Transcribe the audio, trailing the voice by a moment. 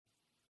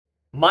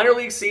Minor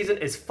league season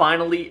is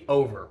finally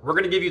over. We're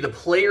going to give you the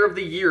player of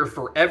the year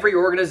for every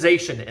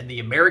organization in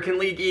the American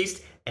League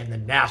East and the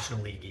National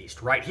League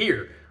East right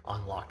here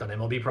on Locked On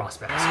MLB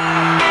Prospects.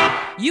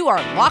 You are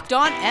Locked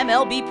On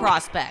MLB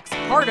Prospects,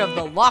 part of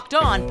the Locked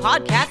On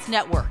Podcast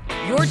Network,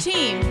 your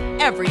team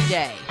every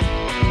day.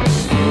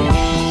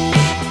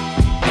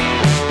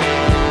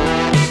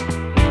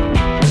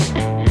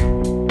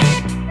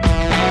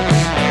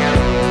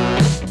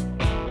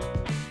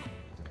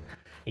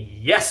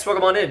 Yes,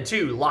 welcome on in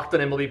to Locked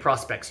On MLB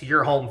Prospects,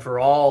 your home for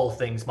all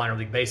things minor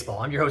league baseball.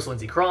 I'm your host,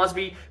 Lindsey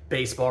Crosby,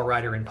 baseball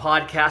writer and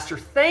podcaster.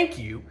 Thank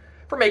you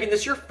for making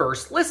this your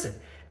first listen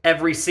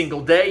every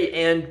single day.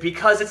 And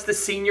because it's the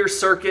senior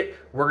circuit,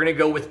 we're going to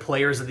go with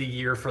players of the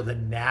year for the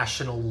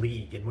National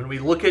League. And when we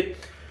look at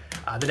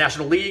the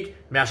National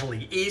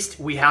League East,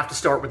 we have to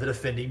start with the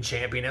defending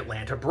champion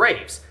Atlanta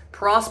Braves.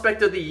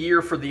 Prospect of the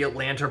year for the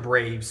Atlanta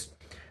Braves,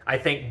 I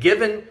think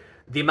given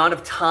the amount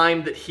of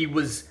time that he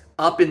was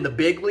up in the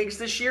big leagues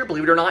this year,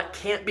 believe it or not,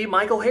 can't be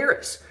Michael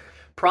Harris.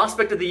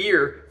 Prospect of the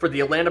year for the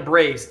Atlanta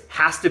Braves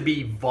has to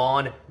be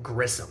Vaughn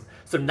Grissom.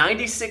 So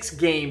 96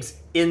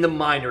 games in the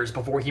minors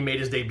before he made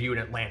his debut in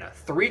Atlanta.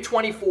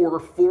 324,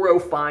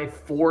 405,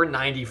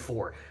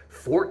 494.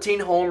 14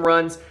 home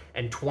runs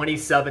and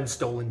 27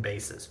 stolen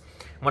bases.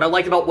 What I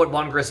liked about what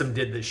Vaughn Grissom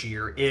did this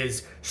year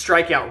is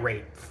strikeout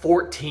rate,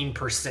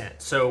 14%.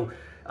 So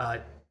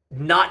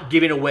not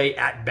giving away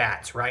at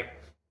bats, right?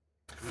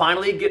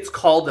 Finally gets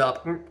called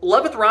up,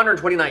 11th rounder in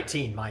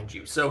 2019, mind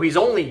you. So he's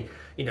only,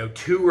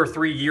 2 or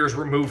 3 years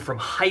removed from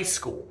high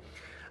school.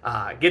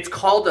 Gets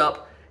called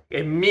up,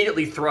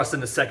 immediately thrust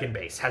into second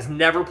base. Has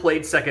never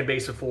played second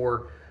base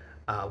before.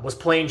 Was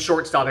playing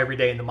shortstop every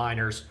day in the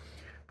minors.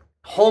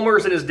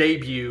 Homers in his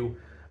debut.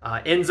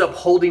 Ends up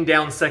holding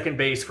down second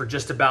base for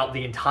just about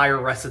the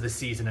entire rest of the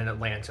season in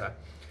Atlanta.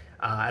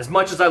 As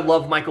much as I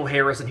love Michael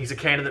Harris and he's a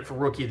candidate for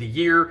Rookie of the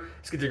Year,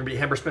 it's either going to be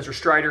him or Spencer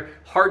Strider.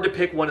 Hard to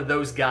pick one of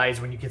those guys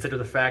when you consider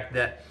the fact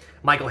that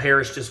Michael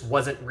Harris just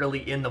wasn't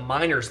really in the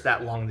minors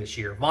that long this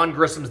year. Vaughn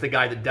Grissom's the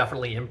guy that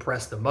definitely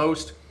impressed the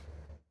most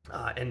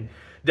and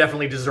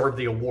definitely deserved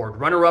the award.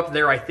 Runner-up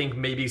there, I think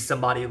maybe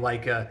somebody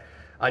like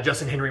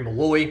Justin Henry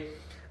Malloy,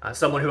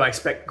 someone who I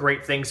expect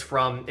great things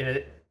from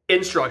in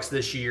Instructs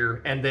this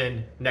year and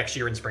then next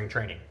year in spring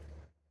training.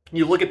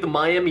 You look at the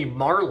Miami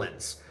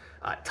Marlins.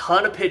 A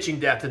ton of pitching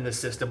depth in this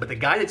system, but the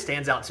guy that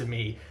stands out to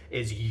me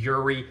is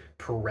Yuri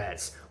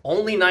Perez.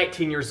 Only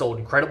 19 years old,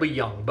 incredibly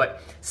young,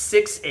 but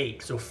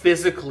 6'8", so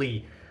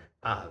physically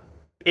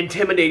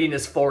intimidating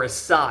as far as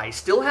size.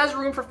 Still has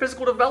room for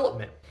physical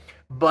development,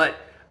 but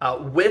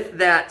with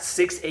that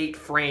 6'8"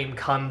 frame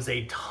comes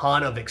a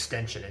ton of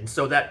extension, and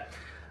so that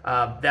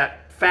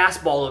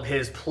fastball of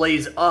his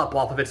plays up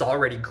off of its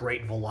already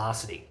great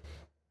velocity.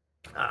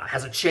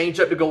 Has a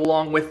changeup to go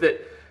along with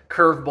it,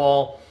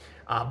 curveball.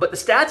 But the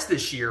stats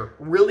this year,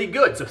 really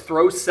good. So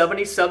throws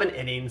 77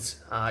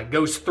 innings,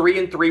 goes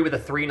 3-3 with a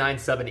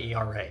 3.97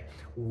 ERA.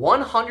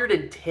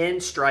 110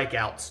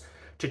 strikeouts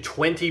to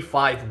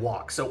 25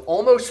 walks. So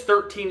almost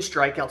 13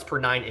 strikeouts per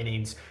 9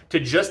 innings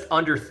to just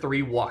under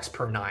 3 walks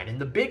per 9. And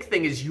the big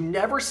thing is you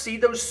never see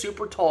those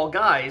super tall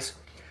guys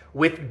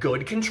with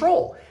good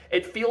control.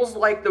 It feels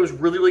like those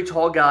really, really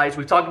tall guys,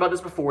 we've talked about this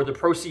before, the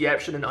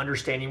proprioception and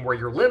understanding where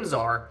your limbs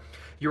are.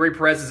 Yuri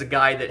Perez is a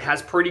guy that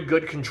has pretty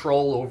good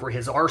control over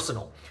his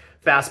arsenal.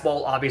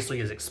 Fastball obviously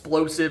is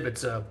explosive.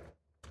 It's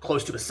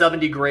close to a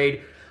 70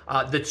 grade.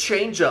 The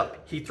changeup,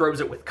 he throws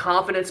it with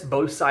confidence,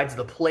 both sides of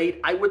the plate.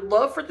 I would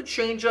love for the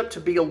changeup to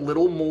be a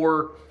little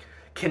more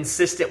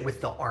consistent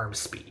with the arm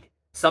speed.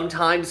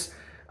 Sometimes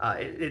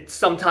it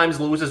sometimes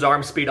loses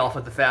arm speed off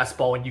of the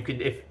fastball, and you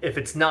can, if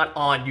it's not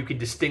on, you can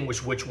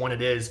distinguish which one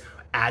it is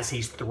as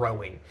he's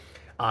throwing.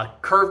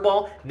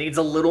 Curveball needs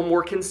a little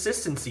more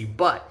consistency,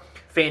 but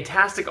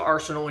fantastic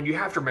arsenal, and you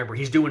have to remember,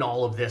 he's doing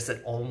all of this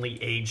at only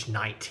age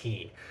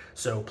 19.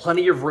 So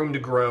plenty of room to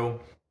grow,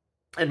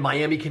 and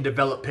Miami can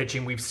develop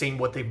pitching. We've seen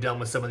what they've done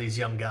with some of these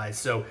young guys,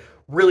 so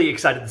really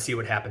excited to see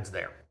what happens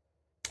there.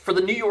 For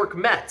the New York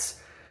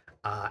Mets,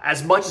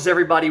 as much as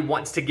everybody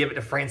wants to give it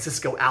to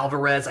Francisco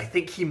Alvarez, I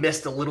think he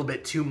missed a little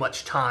bit too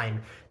much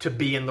time to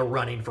be in the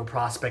running for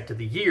Prospect of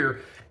the Year,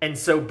 and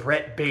so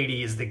Brett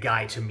Baty is the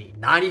guy to me.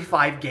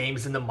 95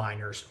 games in the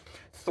minors,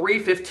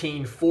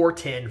 315,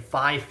 410,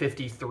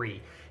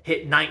 553,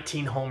 hit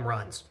 19 home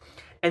runs.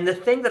 And the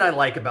thing that I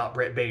like about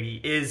Brett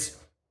Baty is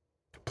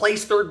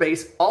plays third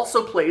base,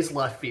 also plays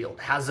left field,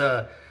 has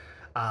a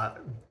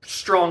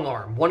strong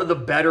arm, one of the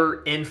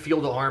better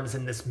infield arms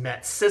in this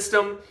Mets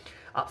system.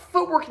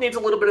 Footwork needs a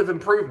little bit of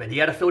improvement. He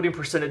had a fielding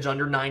percentage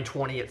under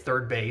 .920 at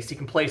third base. He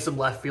can play some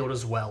left field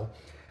as well.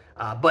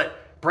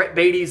 But Brett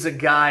Baty's a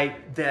guy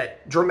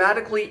that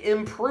dramatically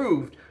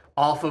improved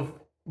off of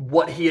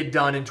what he had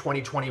done in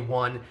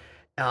 2021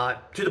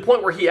 to the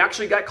point where he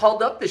actually got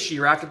called up this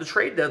year after the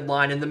trade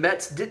deadline, and the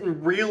Mets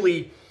didn't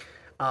really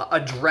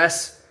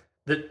address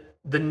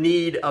the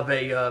need of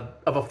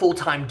a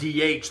full-time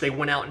DH. They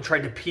went out and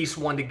tried to piece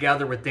one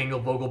together with Daniel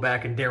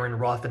Vogelback and Darren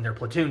Ruff in their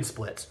platoon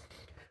splits.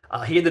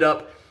 He ended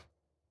up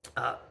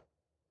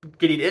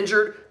getting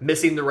injured,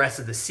 missing the rest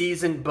of the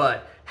season,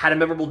 but had a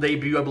memorable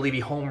debut. I believe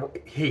he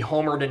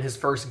homered in his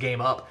first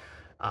game up.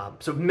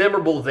 So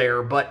memorable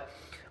there, but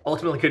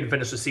ultimately couldn't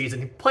finish the season.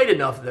 He played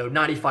enough, though,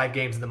 95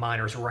 games in the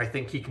minors, where I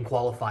think he can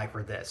qualify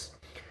for this.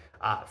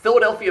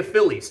 Philadelphia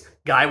Phillies,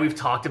 guy we've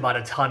talked about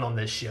a ton on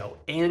this show.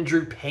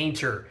 Andrew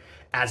Painter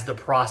as the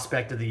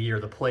prospect of the year,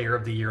 the player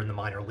of the year in the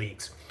minor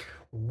leagues.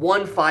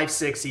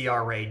 1.56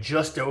 ERA,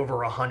 just over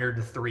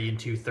 103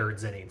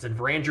 2/3 innings. And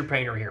for Andrew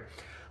Painter here,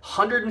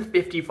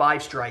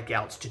 155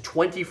 strikeouts to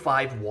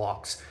 25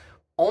 walks,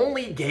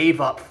 only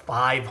gave up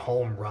 5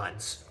 home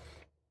runs.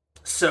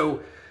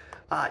 So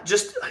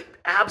just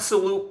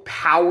absolute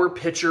power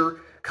pitcher,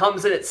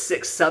 comes in at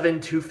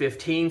 6'7",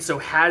 215, so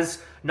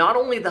has not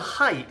only the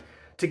height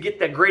to get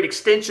that great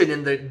extension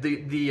and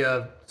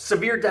the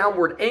severe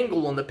downward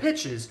angle on the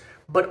pitches,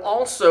 but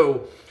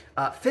also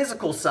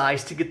physical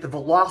size to get the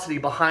velocity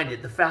behind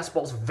it. The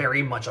fastball's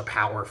very much a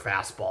power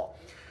fastball.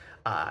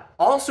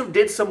 Also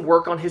did some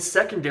work on his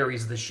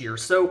secondaries this year.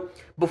 So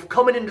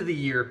coming into the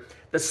year,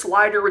 the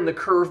slider and the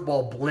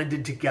curveball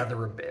blended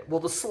together a bit. Well,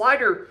 the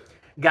slider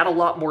got a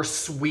lot more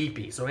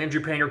sweepy, so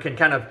Andrew Painter can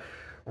kind of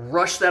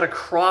rush that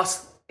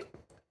across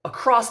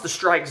the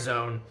strike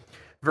zone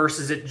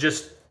versus it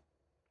just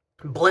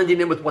blending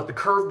in with what the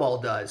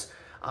curveball does.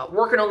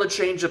 Working on the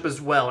changeup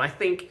as well. And I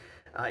think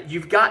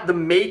you've got the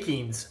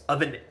makings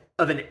of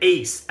an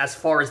ace as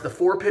far as the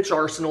 4-pitch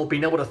arsenal,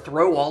 being able to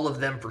throw all of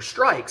them for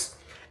strikes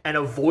and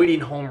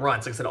avoiding home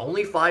runs. Like I said,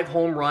 only 5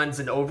 home runs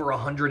in over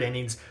 100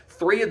 innings.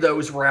 3 of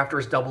those were after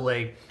his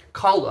Double-A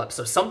call-up.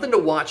 So something to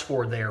watch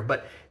for there,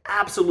 but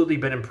absolutely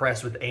been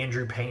impressed with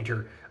Andrew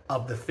Painter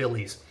of the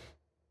Phillies.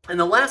 And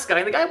the last guy,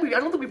 and the guy I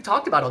don't think we've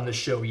talked about on this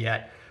show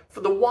yet, for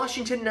the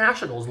Washington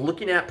Nationals,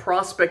 looking at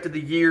prospect of the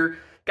year,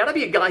 got to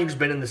be a guy who's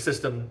been in the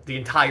system the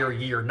entire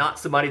year, not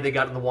somebody they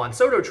got in the Juan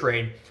Soto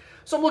trade.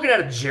 So I'm looking at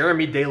a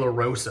Jeremy De La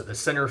Rosa, the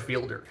center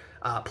fielder.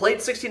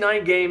 Played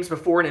 69 games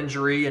before an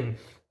injury, and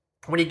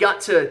when he got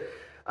to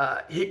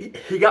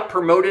he got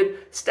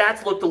promoted,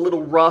 stats looked a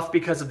little rough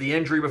because of the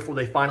injury before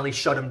they finally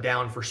shut him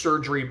down for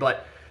surgery,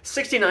 but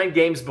 69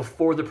 games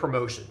before the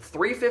promotion,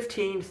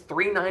 315,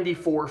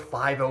 394,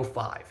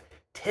 505,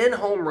 10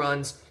 home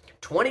runs,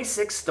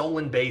 26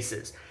 stolen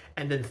bases,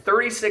 and then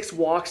 36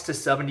 walks to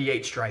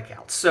 78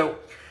 strikeouts. So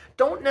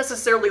don't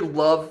necessarily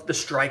love the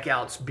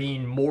strikeouts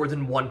being more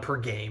than 1 per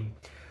game,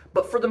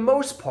 but for the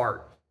most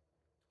part,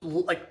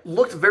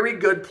 looked very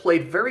good,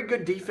 played very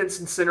good defense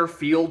in center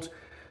field,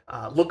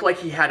 looked like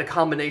he had a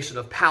combination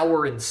of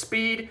power and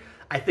speed.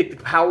 I think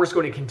the power is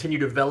going to continue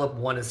to develop,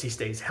 1, as he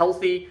stays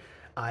healthy,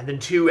 and then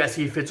 2, as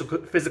he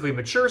physically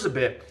matures a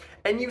bit.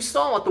 And you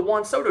saw at the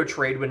Juan Soto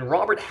trade, when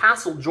Robert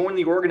Hassell joined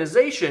the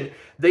organization,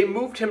 they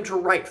moved him to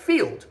right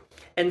field.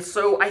 And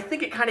so I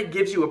think it kind of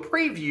gives you a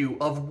preview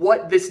of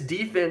what this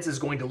defense is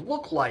going to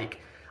look like,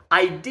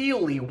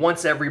 ideally,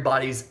 once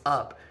everybody's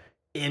up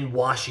in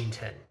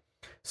Washington.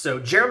 So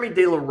Jeremy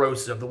De La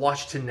Rosa of the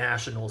Washington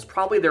Nationals,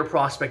 probably their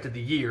prospect of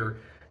the year,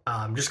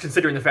 just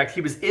considering the fact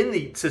he was in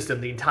the system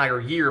the entire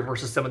year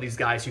versus some of these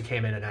guys who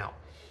came in and out.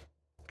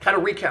 Kind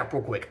of recap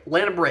real quick.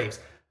 Atlanta Braves,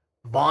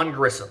 Vaughn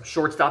Grissom,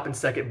 shortstop and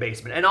second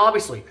baseman. And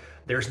obviously,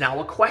 there's now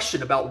a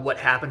question about what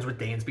happens with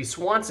Dansby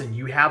Swanson.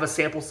 You have a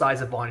sample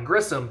size of Vaughn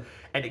Grissom,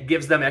 and it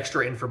gives them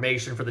extra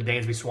information for the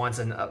Dansby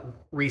Swanson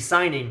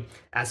re-signing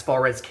as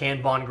far as,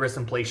 can Vaughn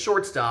Grissom play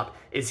shortstop?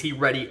 Is he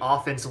ready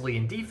offensively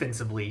and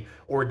defensively?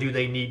 Or do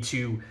they need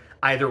to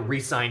either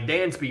re-sign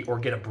Dansby or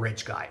get a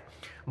bridge guy?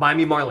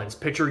 Miami Marlins,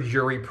 pitcher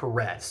Yuri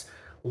Perez.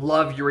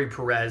 Love Yuri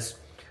Perez.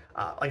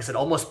 Like I said,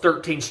 almost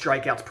 13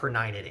 strikeouts per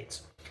 9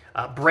 innings.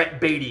 Brett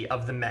Beatty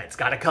of the Mets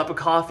got a cup of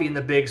coffee in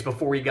the bigs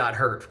before he got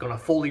hurt. Going to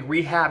fully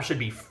rehab, should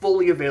be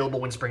fully available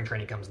when spring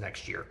training comes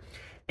next year.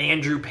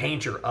 Andrew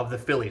Painter of the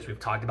Phillies. We've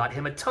talked about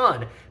him a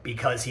ton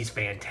because he's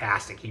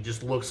fantastic. He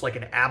just looks like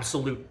an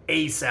absolute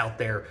ace out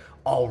there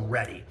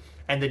already.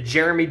 And the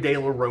Jeremy De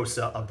La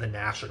Rosa of the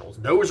Nationals.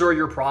 Those are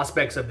your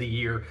prospects of the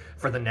year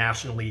for the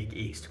National League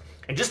East.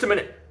 In just a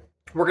minute,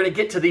 we're going to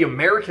get to the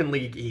American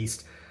League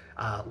East.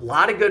 A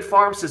lot of good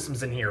farm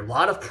systems in here. A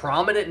lot of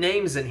prominent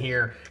names in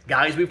here.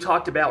 Guys we've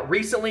talked about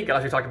recently,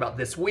 guys we talked about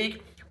this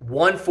week.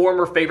 One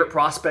former favorite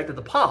prospect of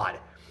the pod.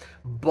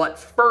 But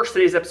first,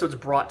 today's episode is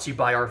brought to you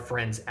by our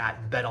friends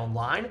at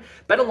BetOnline.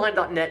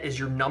 BetOnline.net is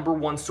your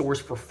 #1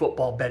 source for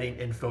football betting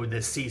info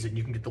this season.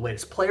 You can get the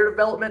latest player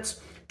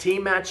developments,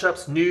 team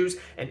matchups, news,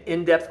 and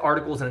in-depth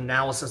articles and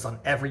analysis on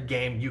every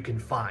game you can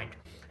find.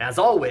 As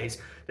always,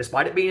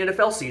 despite it being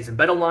NFL season,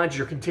 BetOnline is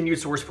your continued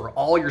source for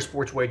all your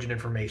sports wagering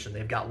information.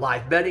 They've got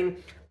live betting,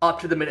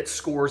 up-to-the-minute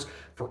scores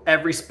for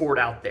every sport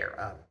out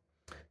there.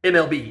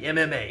 MLB,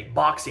 MMA,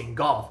 boxing,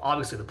 golf.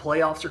 Obviously, the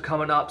playoffs are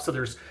coming up, so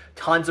there's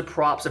tons of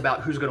props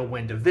about who's going to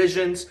win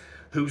divisions,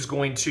 who's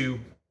going to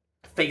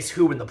face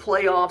who in the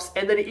playoffs,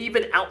 and then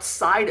even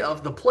outside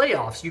of the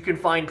playoffs, you can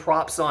find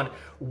props on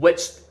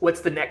what's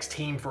the next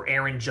team for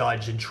Aaron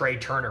Judge and Trey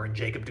Turner and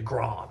Jacob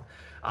deGrom.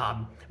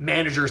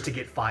 managers to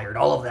get fired,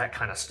 all of that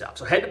kind of stuff.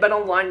 So head to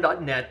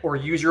betonline.net or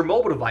use your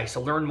mobile device to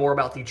learn more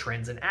about the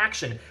trends in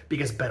action,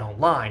 because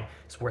BetOnline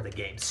is where the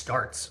game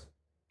starts.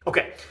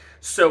 Okay,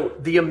 so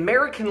the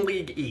American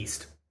League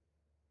East.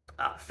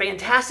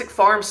 Fantastic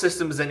farm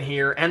systems in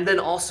here, and then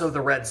also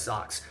the Red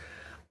Sox.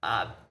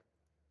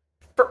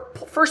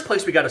 First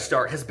place we got to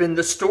start has been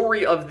the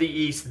story of the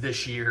East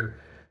this year,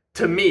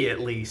 to me at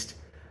least,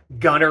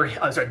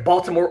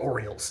 Baltimore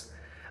Orioles.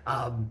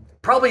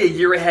 Probably a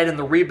year ahead in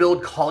the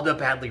rebuild, called up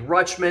Adley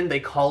Rutschman.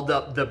 They called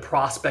up the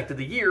prospect of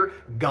the year,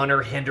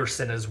 Gunnar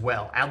Henderson, as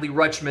well. Adley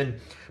Rutschman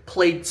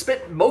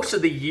spent most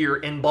of the year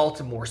in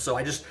Baltimore, so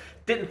I just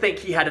didn't think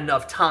he had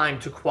enough time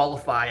to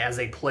qualify as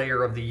a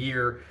player of the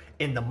year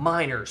in the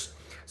minors.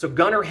 So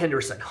Gunnar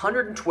Henderson,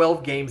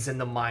 112 games in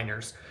the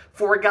minors.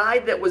 For a guy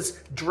that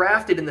was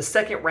drafted in the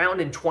second round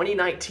in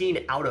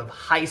 2019 out of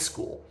high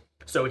school.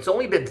 So it's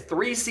only been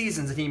 3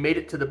 seasons that he made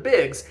it to the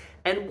bigs,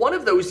 and one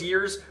of those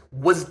years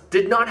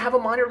did not have a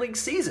minor league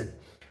season.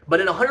 But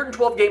in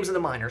 112 games in the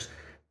minors,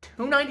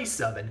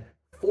 297,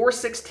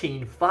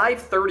 416,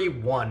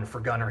 531 for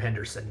Gunnar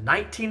Henderson.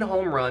 19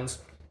 home runs,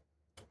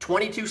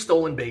 22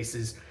 stolen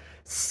bases,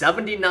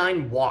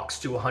 79 walks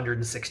to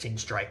 116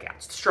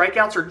 strikeouts.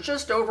 Strikeouts are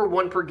just over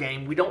 1 per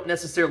game. We don't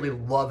necessarily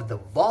love the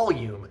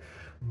volume,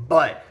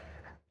 but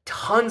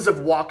tons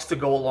of walks to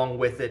go along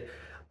with it.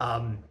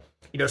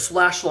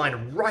 Slash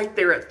line right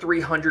there at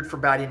 300 for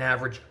batting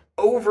average,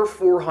 over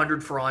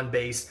 400 for on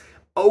base,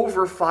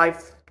 over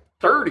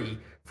 530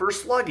 for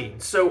slugging.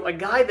 So a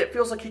guy that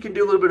feels like he can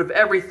do a little bit of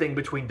everything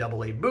between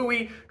AA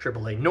Bowie,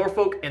 AAA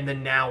Norfolk, and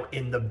then now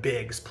in the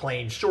bigs,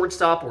 playing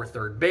shortstop or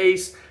third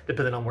base,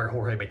 depending on where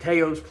Jorge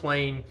Mateo's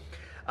playing.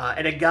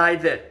 And a guy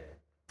that,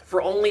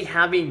 for only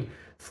having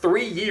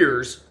 3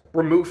 years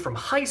removed from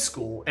high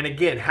school, and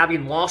again,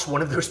 having lost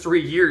one of those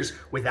 3 years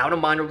without a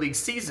minor league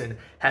season,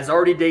 has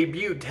already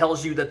debuted,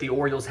 tells you that the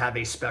Orioles have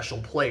a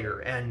special player.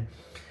 And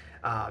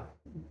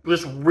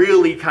just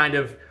really kind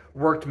of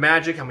worked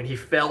magic. I mean, he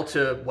fell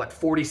to,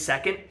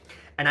 42nd?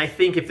 And I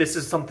think if this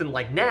is something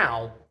like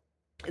now,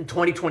 in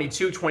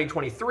 2022,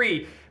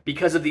 2023,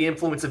 because of the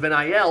influence of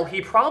NIL,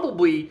 he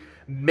probably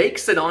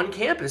makes it on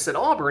campus at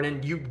Auburn,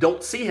 and you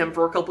don't see him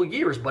for a couple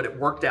years, but it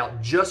worked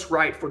out just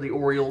right for the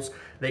Orioles.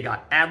 They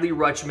got Adley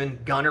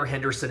Rutschman, Gunnar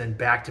Henderson, and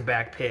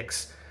back-to-back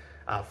picks,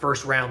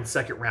 first round,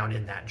 second round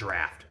in that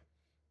draft.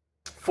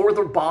 For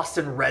the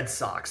Boston Red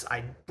Sox,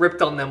 I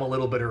ripped on them a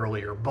little bit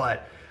earlier,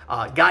 but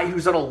guy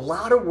who's done a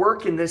lot of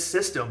work in this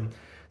system,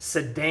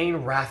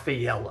 Ceddanne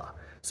Rafaela.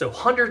 So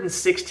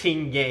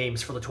 116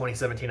 games for the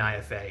 2017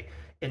 IFA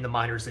in the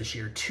minors this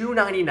year.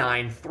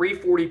 299,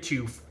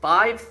 342,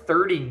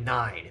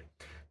 539.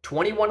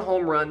 21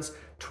 home runs,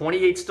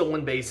 28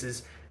 stolen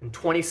bases, and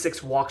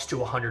 26 walks to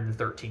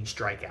 113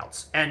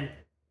 strikeouts. And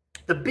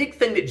the big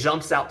thing that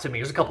jumps out to me,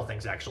 there's a couple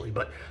things actually,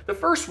 but the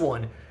first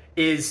one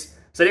is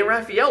Ceddanne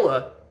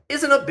Rafaela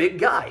isn't a big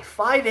guy,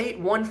 5'8",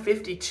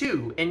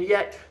 152, and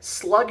yet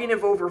slugging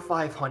of over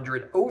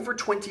 500, over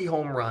 20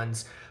 home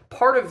runs.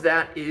 Part of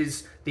that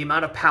is the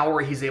amount of power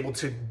he's able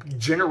to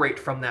generate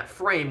from that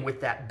frame with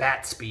that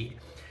bat speed.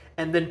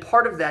 And then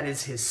part of that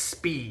is his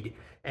speed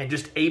and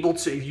just able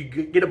to, if you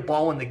get a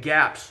ball in the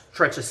gaps,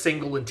 stretch a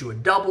single into a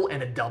double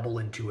and a double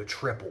into a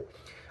triple.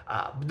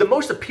 The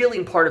most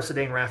appealing part of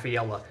Ceddanne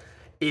Rafaela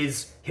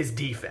is his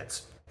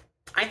defense.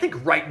 I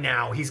think right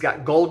now he's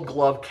got Gold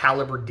Glove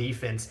caliber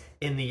defense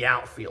in the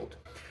outfield.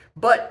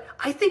 But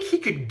I think he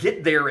could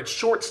get there at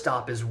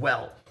shortstop as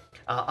well.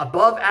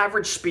 Above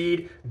average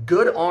speed,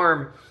 good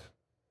arm,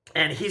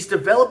 and he's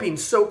developing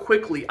so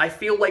quickly. I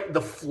feel like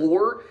the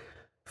floor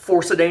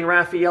for Ceddanne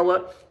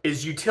Rafaela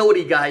is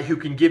utility guy who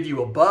can give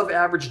you above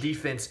average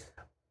defense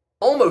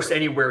almost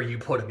anywhere you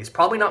put him. He's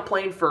probably not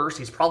playing first.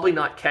 He's probably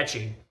not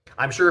catching.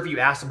 I'm sure if you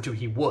asked him to,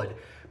 he would.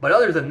 But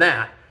other than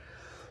that,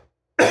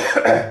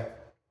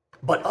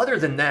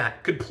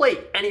 could play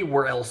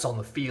anywhere else on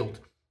the field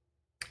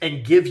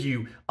and give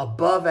you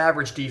above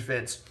average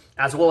defense,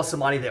 as well as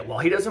somebody that, while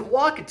he doesn't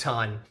walk a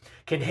ton,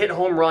 can hit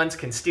home runs,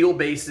 can steal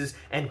bases,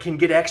 and can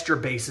get extra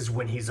bases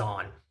when he's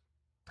on.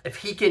 If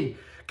he can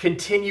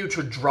continue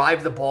to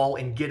drive the ball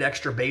and get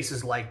extra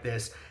bases like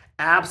this,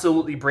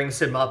 absolutely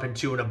brings him up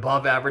into an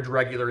above average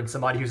regular and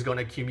somebody who's going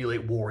to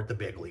accumulate WAR at the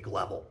big league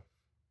level.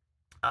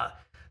 The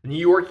New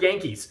York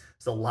Yankees,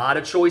 there's a lot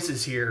of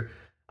choices here.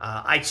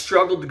 I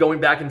struggled going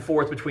back and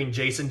forth between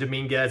Jason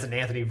Dominguez and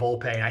Anthony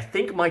Volpe, and I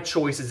think my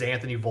choice is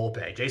Anthony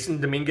Volpe. Jason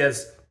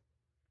Dominguez,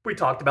 we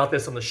talked about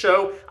this on the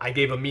show. I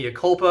gave a mea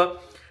culpa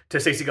to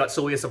Stacey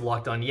Gotsulias of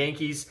Locked On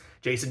Yankees.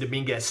 Jason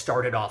Dominguez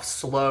started off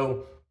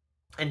slow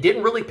and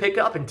didn't really pick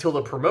up until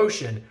the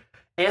promotion.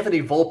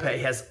 Anthony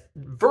Volpe has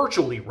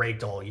virtually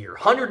raked all year.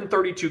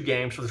 132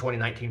 games for the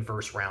 2019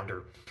 first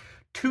rounder.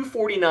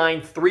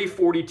 249,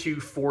 342,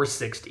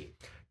 460.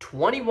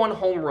 21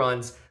 home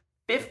runs,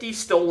 50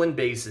 stolen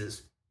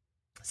bases,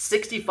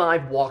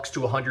 65 walks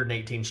to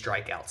 118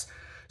 strikeouts.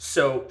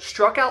 So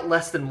struck out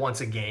less than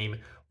once a game,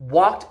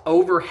 walked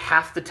over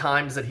half the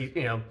times that he,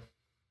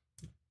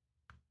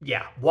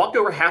 walked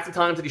over half the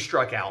times that he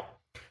struck out.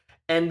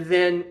 And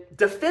then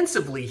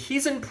defensively,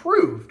 he's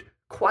improved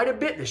quite a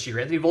bit this year.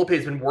 Anthony Volpe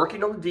has been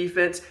working on the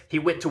defense. He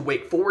went to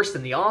Wake Forest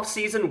in the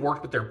offseason,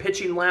 worked with their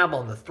pitching lab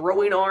on the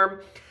throwing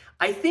arm.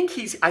 I think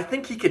he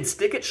can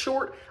stick it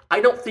short. I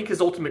don't think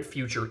his ultimate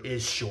future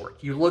is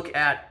short. You look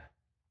at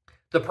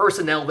the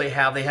personnel they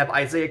have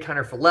Isaiah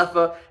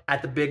Kiner-Falefa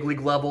at the big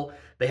league level.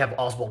 They have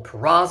Oswald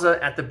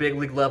Peraza at the big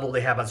league level.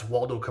 They have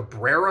Oswaldo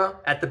Cabrera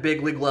at the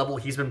big league level.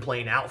 He's been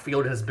playing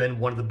outfield and has been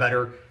one of the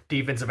better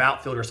defensive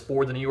outfielders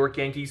for the New York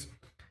Yankees.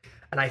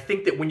 And I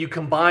think that when you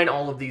combine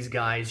all of these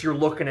guys, you're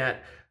looking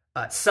at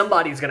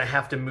somebody's going to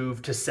have to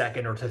move to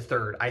second or to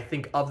third. I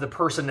think of the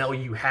personnel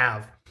you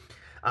have,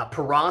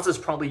 Peraza is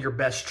probably your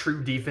best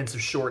true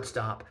defensive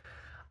shortstop.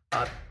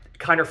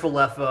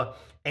 Kiner-Falefa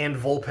and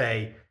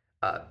Volpe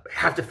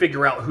have to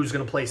figure out who's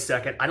going to play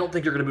second. I don't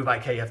think you're going to move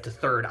IKF to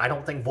third. I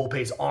don't think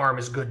Volpe's arm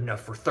is good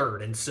enough for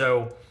third. And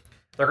so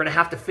they're going to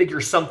have to figure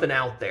something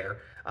out there.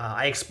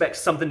 I expect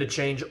something to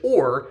change,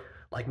 or,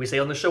 like we say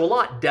on the show a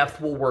lot,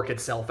 depth will work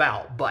itself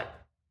out. But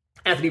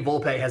Anthony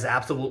Volpe has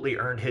absolutely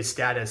earned his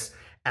status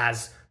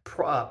as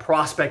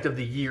prospect of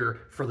the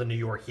year for the New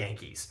York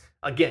Yankees.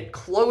 Again,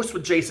 close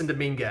with Jason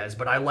Dominguez,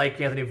 but I like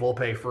Anthony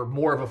Volpe for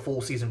more of a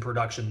full season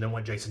production than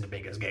what Jason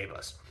Dominguez gave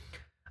us.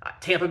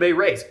 Tampa Bay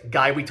Rays,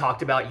 guy we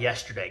talked about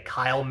yesterday,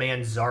 Kyle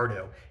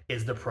Manzardo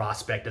is the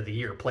prospect of the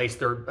year. Plays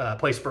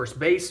first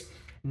base,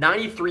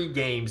 93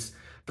 games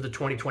for the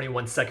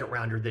 2021 second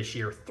rounder this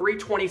year.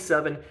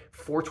 327,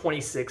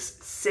 426,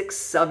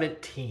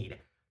 617,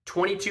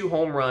 22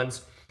 home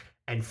runs,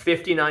 and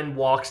 59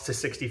 walks to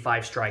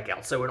 65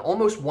 strikeouts. So an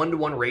almost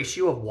 1-to-1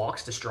 ratio of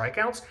walks to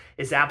strikeouts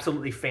is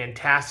absolutely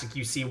fantastic.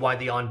 You see why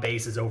the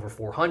on-base is over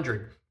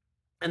 400.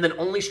 And then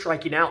only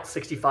striking out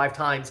 65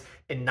 times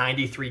in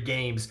 93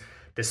 games,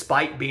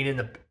 despite being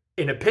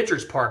in a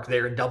pitcher's park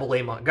there in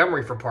Double-A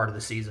Montgomery for part of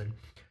the season,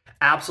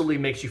 absolutely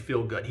makes you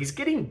feel good. He's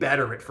getting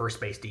better at first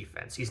base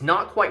defense. He's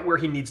not quite where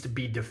he needs to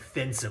be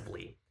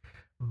defensively,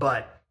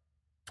 but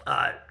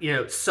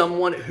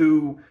someone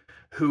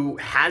who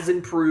has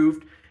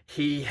improved.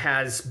 He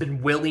has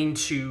been willing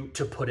to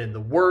put in the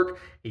work.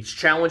 He's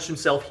challenged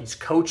himself. He's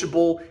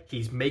coachable.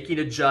 He's making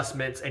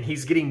adjustments, and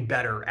he's getting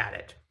better at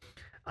it.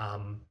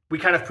 We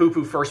kind of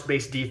poo-poo first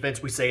base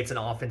defense. We say it's an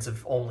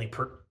offensive-only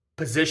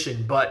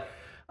position, but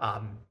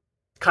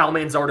Kyle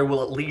Manzardo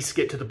will at least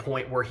get to the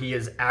point where he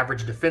is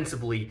average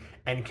defensively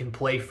and can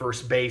play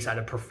first base at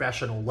a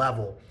professional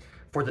level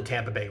for the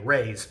Tampa Bay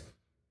Rays.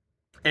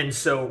 And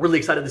so really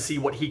excited to see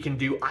what he can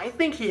do. I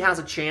think he has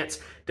a chance,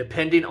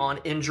 depending on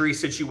injury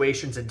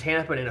situations in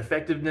Tampa and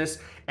ineffectiveness,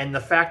 and the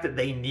fact that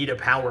they need a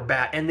power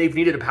bat, and they've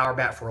needed a power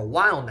bat for a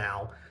while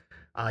now.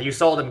 You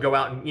saw them go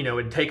out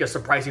and take a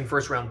surprising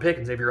first-round pick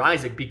in Xavier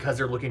Isaac because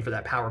they're looking for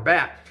that power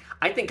bat.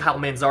 I think Kyle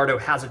Manzardo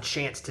has a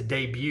chance to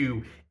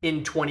debut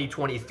in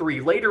 2023.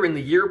 Later in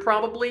the year,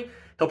 probably.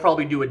 He'll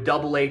probably do a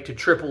Double-A to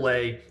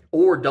Triple-A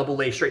or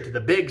Double-A straight to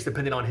the bigs,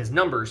 depending on his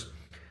numbers.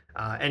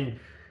 And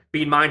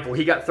being mindful,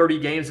 he got 30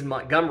 games in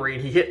Montgomery,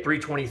 and he hit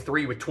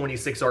 323 with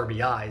 26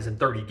 RBIs in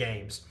 30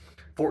 games,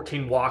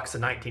 14 walks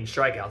and 19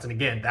 strikeouts. And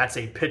again, that's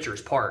a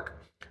pitcher's park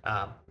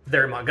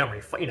there in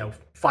Montgomery.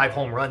 5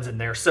 home runs in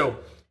there. So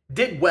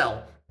did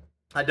well.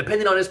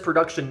 Depending on his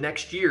production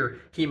next year,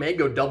 he may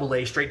go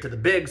Double-A straight to the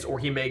bigs, or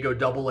he may go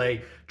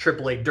Double-A,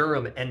 Triple-A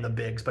Durham and the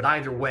bigs. But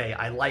either way,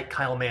 I like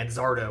Kyle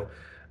Manzardo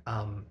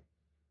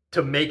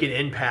to make an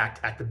impact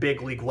at the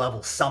big league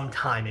level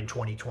sometime in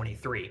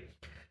 2023.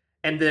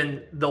 And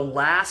then the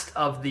last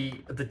of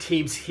the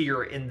teams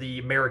here in the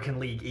American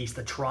League East,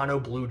 the Toronto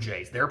Blue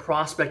Jays, their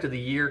prospect of the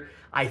year,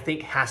 I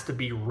think, has to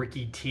be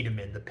Ricky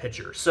Tiedemann, the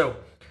pitcher. So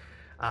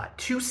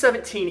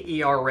 2.17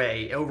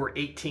 ERA over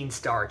 18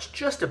 starts,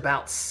 just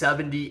about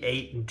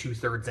 78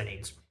 2/3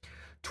 innings,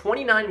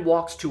 29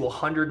 walks to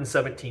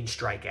 117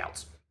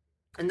 strikeouts.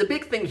 And the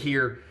big thing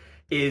here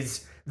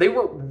is they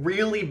were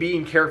really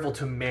being careful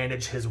to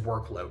manage his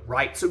workload,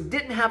 right? So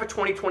didn't have a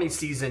 2020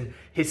 season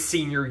his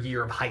senior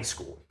year of high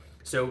school.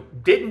 So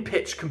didn't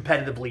pitch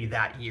competitively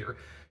that year.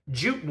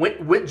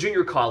 Went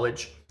junior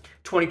college,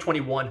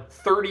 2021,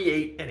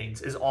 38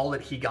 innings is all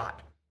that he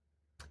got.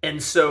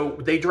 And so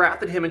they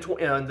drafted him in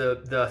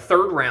the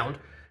third round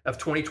of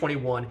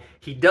 2021.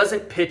 He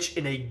doesn't pitch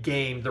in a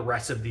game the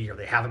rest of the year.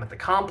 They have him at the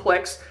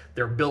complex.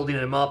 They're building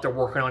him up. They're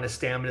working on his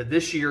stamina.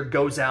 This year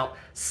goes out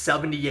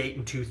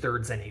 78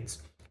 2/3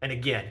 innings. And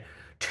again,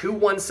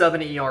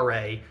 2.17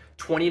 ERA,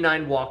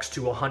 29 walks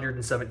to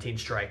 117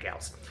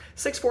 strikeouts.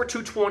 6'4",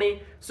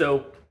 220,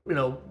 so,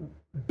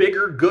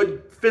 bigger,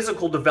 good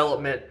physical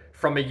development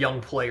from a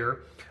young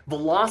player.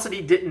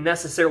 Velocity didn't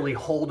necessarily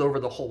hold over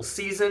the whole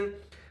season,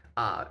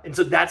 and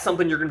so that's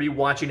something you're going to be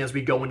watching as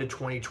we go into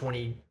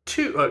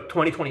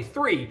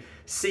 2023,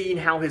 seeing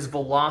how his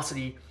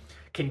velocity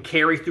can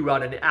carry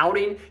throughout an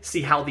outing,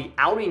 see how the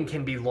outing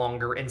can be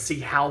longer, and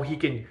see how he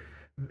can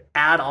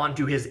add on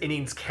to his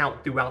innings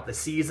count throughout the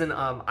season.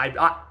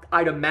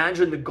 I'd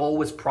imagine the goal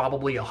was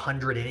probably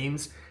 100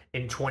 innings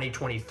in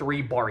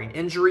 2023, barring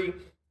injury.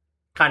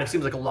 Kind of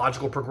seems like a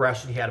logical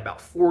progression. He had about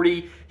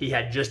 40. He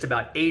had just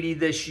about 80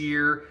 this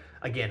year.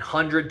 Again,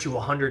 100 to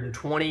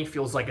 120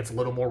 feels like it's a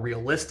little more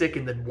realistic.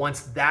 And then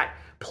once that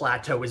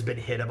plateau has been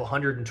hit of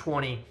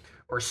 120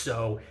 or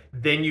so,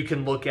 then you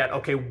can look at,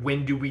 okay,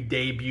 when do we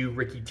debut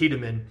Ricky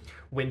Tiedemann?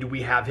 When do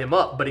we have him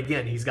up? But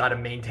again, he's got to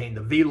maintain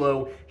the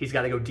velo. He's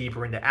got to go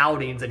deeper into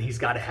outings, and he's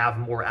got to have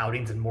more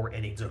outings and more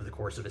innings over the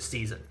course of a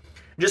season.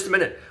 In just a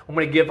minute, I'm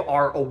going to give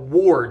our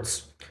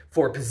awards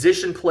for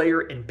position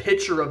player and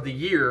pitcher of the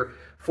year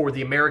for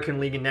the American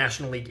League and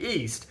National League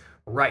East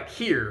right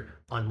here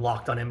on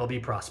Locked on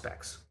MLB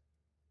Prospects.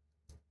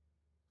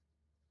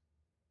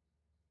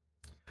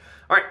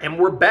 All right, and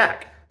we're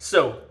back.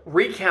 So,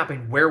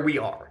 recapping where we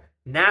are.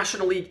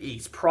 National League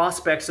East,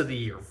 Prospects of the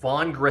Year,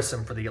 Vaughn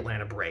Grissom for the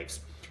Atlanta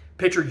Braves.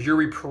 Pitcher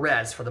Yuri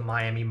Perez for the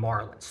Miami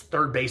Marlins.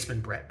 Third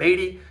baseman Brett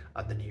Baty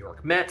of the New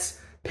York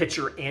Mets.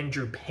 Pitcher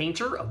Andrew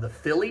Painter of the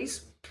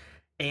Phillies.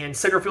 And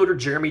center fielder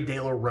Jeremy De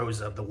La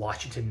Rosa of the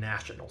Washington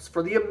Nationals.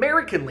 For the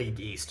American League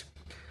East,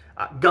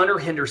 Gunnar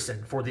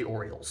Henderson for the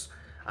Orioles.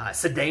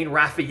 Ceddanne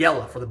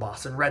Rafaela for the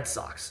Boston Red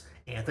Sox.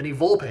 Anthony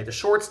Volpe, the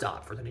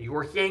shortstop for the New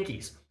York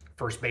Yankees.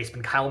 First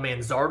baseman Kyle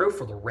Manzardo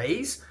for the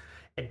Rays,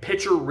 and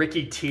pitcher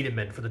Ricky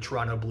Tiedemann for the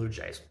Toronto Blue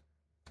Jays.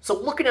 So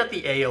looking at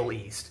the AL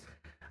East,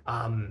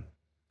 I'm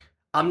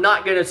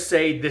not going to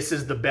say this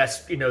is the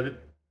best,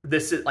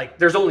 this is like,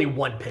 there's only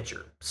one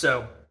pitcher. So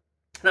I'm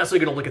not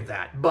necessarily going to look at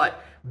that.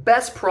 But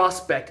best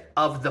prospect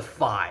of the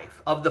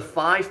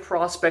five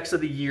prospects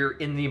of the year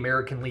in the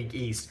American League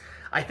East,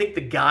 I think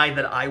the guy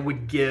that I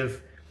would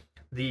give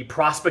the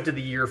prospect of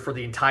the year for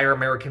the entire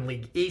American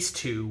League East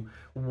to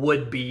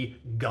would be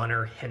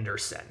Gunnar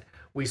Henderson.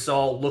 We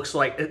saw, looks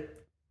like,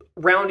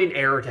 rounding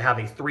error to have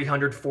a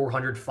 300,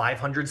 400,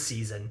 500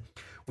 season.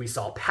 We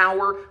saw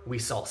power, we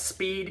saw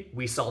speed,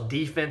 we saw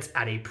defense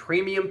at a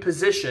premium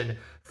position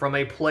from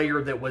a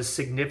player that was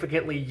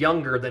significantly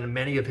younger than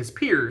many of his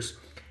peers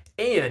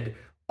and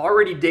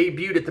already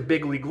debuted at the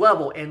big league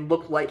level and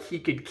looked like he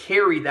could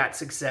carry that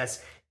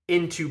success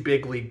into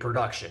big league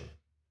production.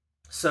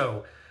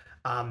 So,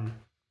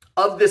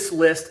 of this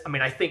list,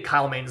 I think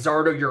Kyle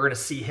Manzardo, you're going to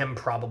see him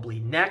probably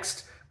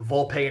next.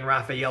 Volpe and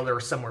Rafaela are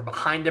somewhere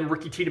behind him.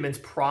 Ricky Tiedemann's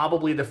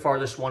probably the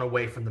farthest one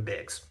away from the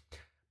bigs.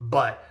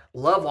 But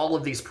love all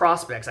of these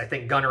prospects. I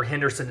think Gunnar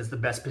Henderson is the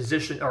best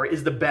position, or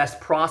is the best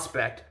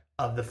prospect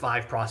of the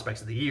five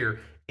prospects of the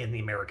year in the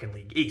American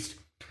League East.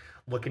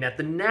 Looking at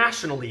the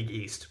National League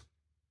East,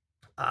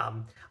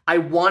 I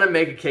want to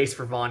make a case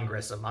for Vaughn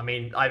Grissom.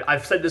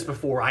 I've said this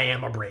before, I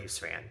am a Braves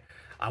fan.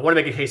 I want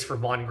to make a case for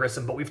Vaughn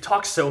Grissom, but we've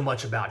talked so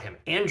much about him.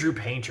 Andrew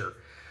Painter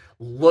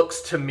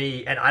looks to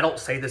me, and I don't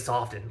say this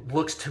often,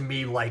 looks to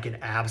me like an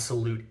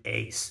absolute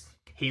ace.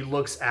 He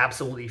looks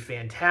absolutely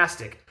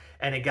fantastic,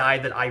 and a guy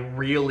that I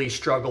really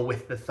struggle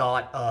with the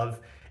thought of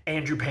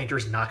Andrew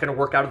Painter's not going to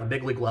work out at the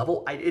big league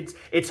level.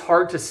 It's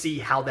hard to see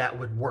how that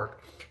would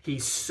work.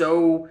 He's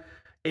so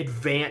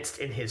advanced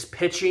in his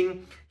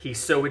pitching. He's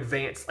so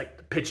advanced, like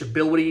the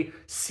pitchability,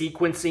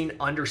 sequencing,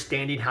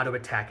 understanding how to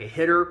attack a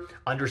hitter,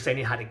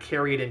 understanding how to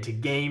carry it into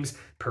games,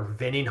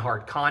 preventing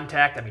hard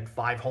contact.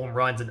 5 home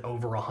runs and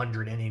over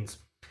 100 innings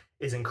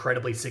is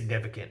incredibly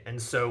significant.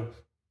 And so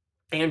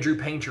Andrew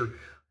Painter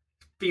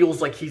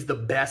feels like he's the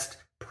best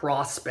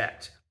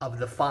prospect of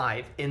the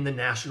 5 in the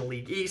National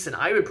League East. And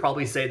I would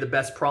probably say the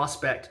best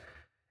prospect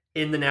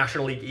in the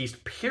National League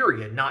East,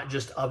 period, not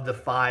just of the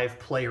 5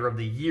 Player of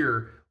the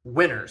Year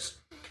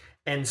winners.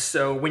 And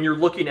so when you're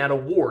looking at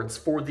awards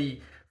for the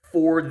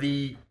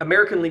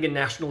American League and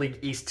National League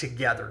East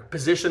together,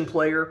 position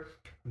player,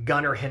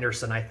 Gunnar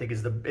Henderson, I think,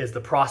 is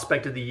the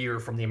prospect of the year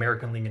from the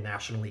American League and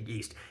National League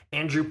East.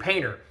 Andrew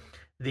Painter,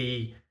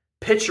 the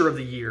pitcher of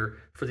the year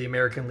for the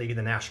American League and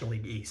the National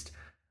League East.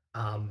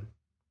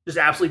 Just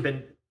absolutely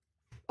been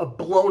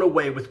blown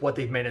away with what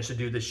they've managed to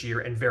do this year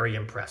and very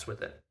impressed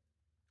with it.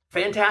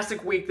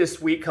 Fantastic week this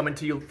week, coming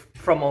to you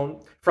from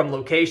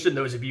location.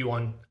 Those of you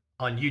on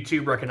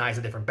YouTube recognize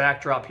a different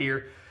backdrop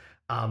here.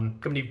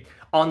 Coming to you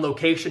on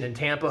location in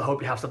Tampa.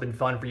 Hope to have something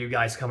fun for you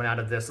guys coming out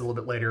of this a little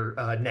bit later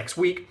next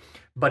week.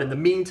 But in the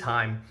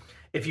meantime,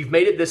 if you've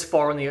made it this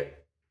far in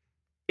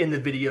the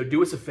video,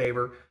 do us a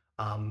favor.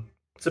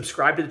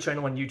 Subscribe to the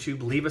channel on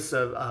YouTube. Leave us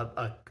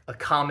a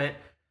comment.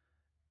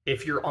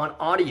 If you're on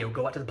audio,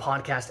 go out to the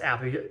podcast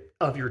app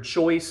of your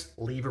choice.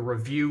 Leave a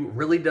review.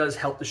 Really does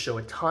help the show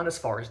a ton as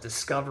far as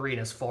discovery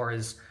and as far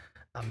as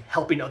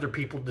helping other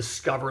people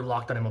discover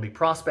Locked on MLB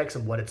Prospects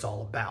and what it's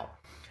all about.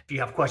 If you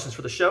have questions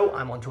for the show,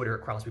 I'm on Twitter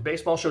at Crosby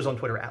Baseball. Show's on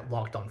Twitter at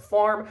Locked on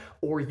Farm,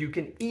 or you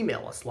can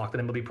email us,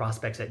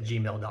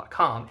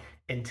 lockedonmlbprospects@gmail.com.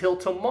 Until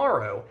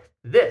tomorrow,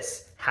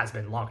 this has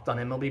been Locked on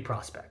MLB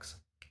Prospects.